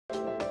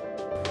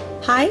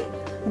Hi,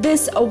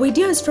 this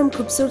video is from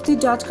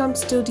KhoobSurati.com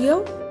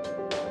studio,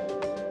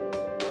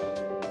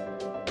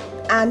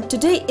 and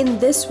today in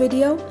this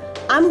video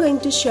I'm going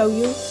to show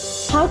you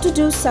how to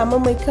do summer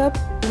makeup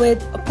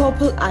with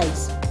purple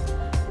eyes.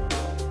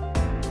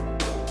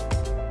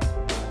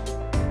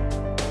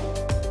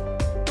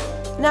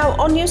 Now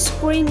on your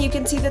screen you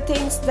can see the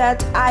things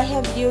that I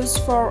have used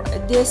for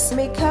this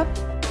makeup.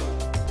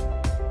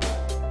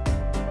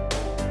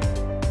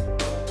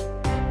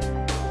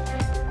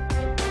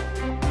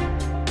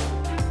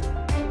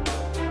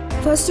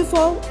 First of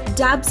all,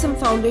 dab some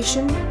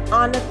foundation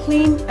on a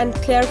clean and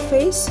clear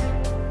face.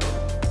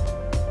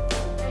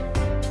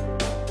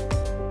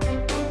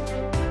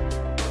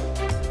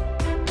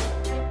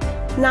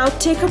 Now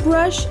take a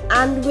brush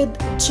and with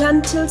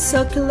gentle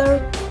circular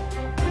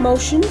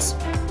motions,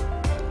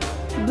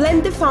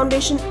 blend the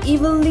foundation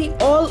evenly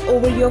all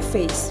over your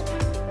face.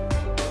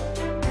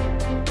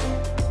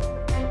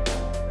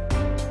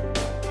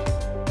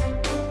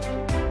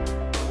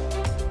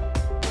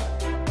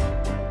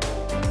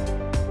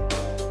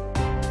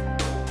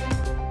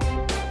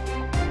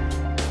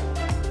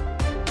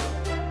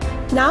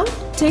 Now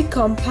take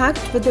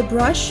compact with a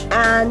brush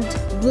and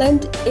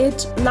blend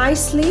it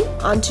nicely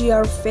onto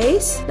your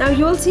face. Now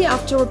you will see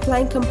after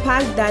applying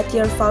compact that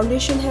your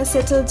foundation has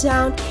settled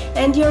down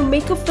and your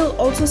makeup will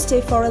also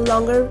stay for a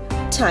longer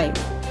time.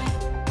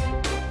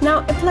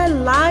 Now apply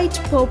light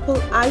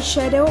purple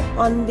eyeshadow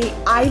on the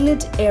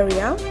eyelid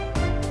area.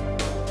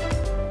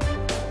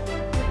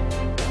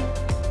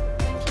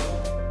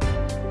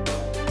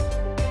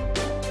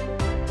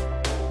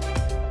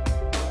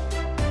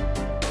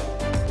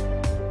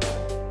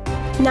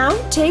 Now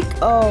take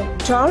a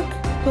dark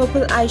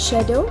purple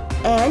eyeshadow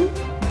and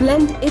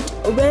blend it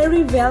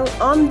very well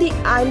on the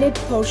eyelid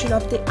portion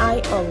of the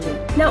eye only.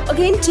 Now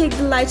again take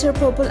the lighter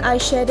purple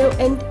eyeshadow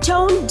and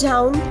tone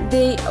down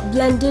the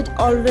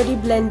already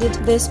blended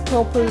this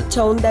purple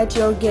tone that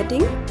you're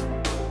getting.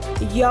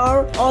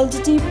 Your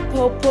already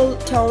purple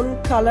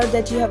tone color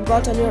that you have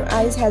got on your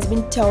eyes has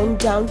been toned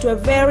down to a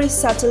very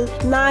subtle,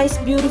 nice,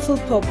 beautiful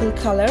purple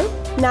color.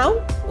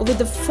 Now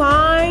with a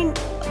fine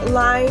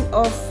line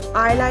of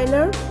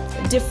eyeliner,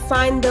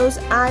 define those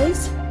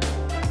eyes.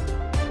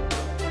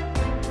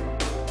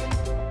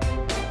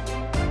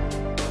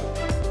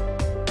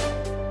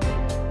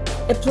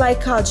 Apply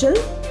kajal.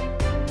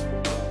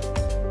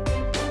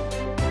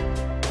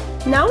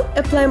 Now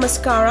apply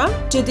mascara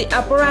to the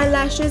upper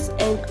eyelashes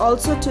and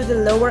also to the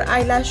lower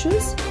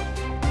eyelashes.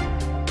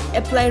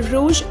 Apply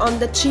rouge on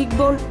the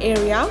cheekbone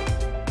area.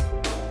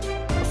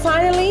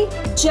 Finally,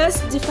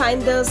 just define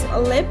those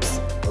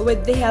lips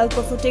with the help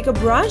of a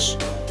brush.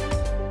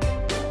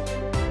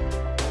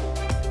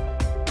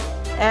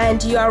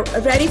 And you are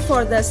ready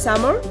for the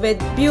summer with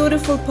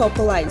beautiful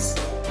purple eyes.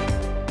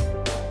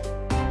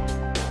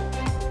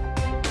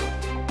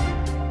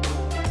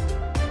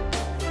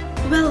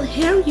 Well,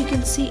 here you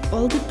can see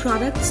all the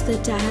products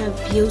that I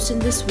have used in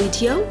this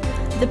video.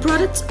 The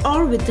products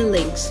are with the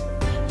links.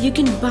 You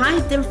can buy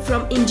them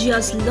from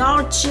India's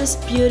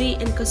largest beauty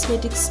and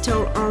cosmetic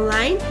store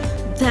online,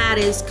 that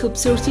is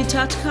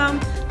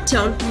KhoobSurati.com.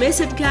 Don't miss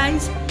it,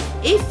 guys.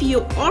 If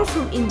you are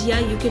from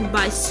India, you can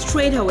buy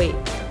straight away.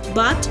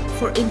 But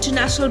for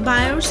international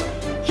buyers,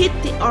 hit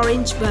the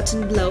orange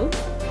button below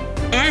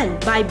and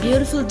buy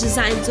beautiful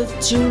designs of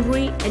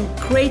jewelry and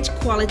great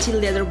quality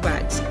leather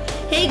bags.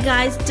 Hey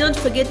guys, don't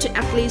forget to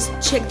at least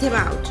check them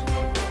out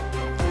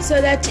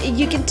so that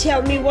you can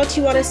tell me what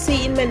you want to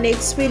see in my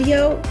next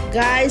video.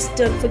 Guys,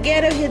 don't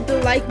forget to hit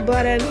the like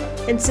button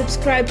and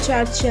subscribe to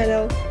our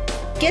channel.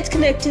 Get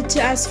connected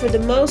to us for the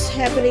most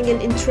happening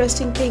and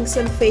interesting things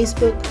on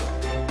Facebook.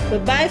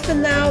 Bye for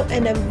now,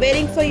 and I'm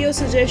waiting for your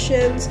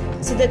suggestions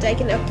so that I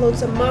can upload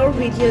some more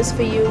videos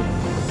for you.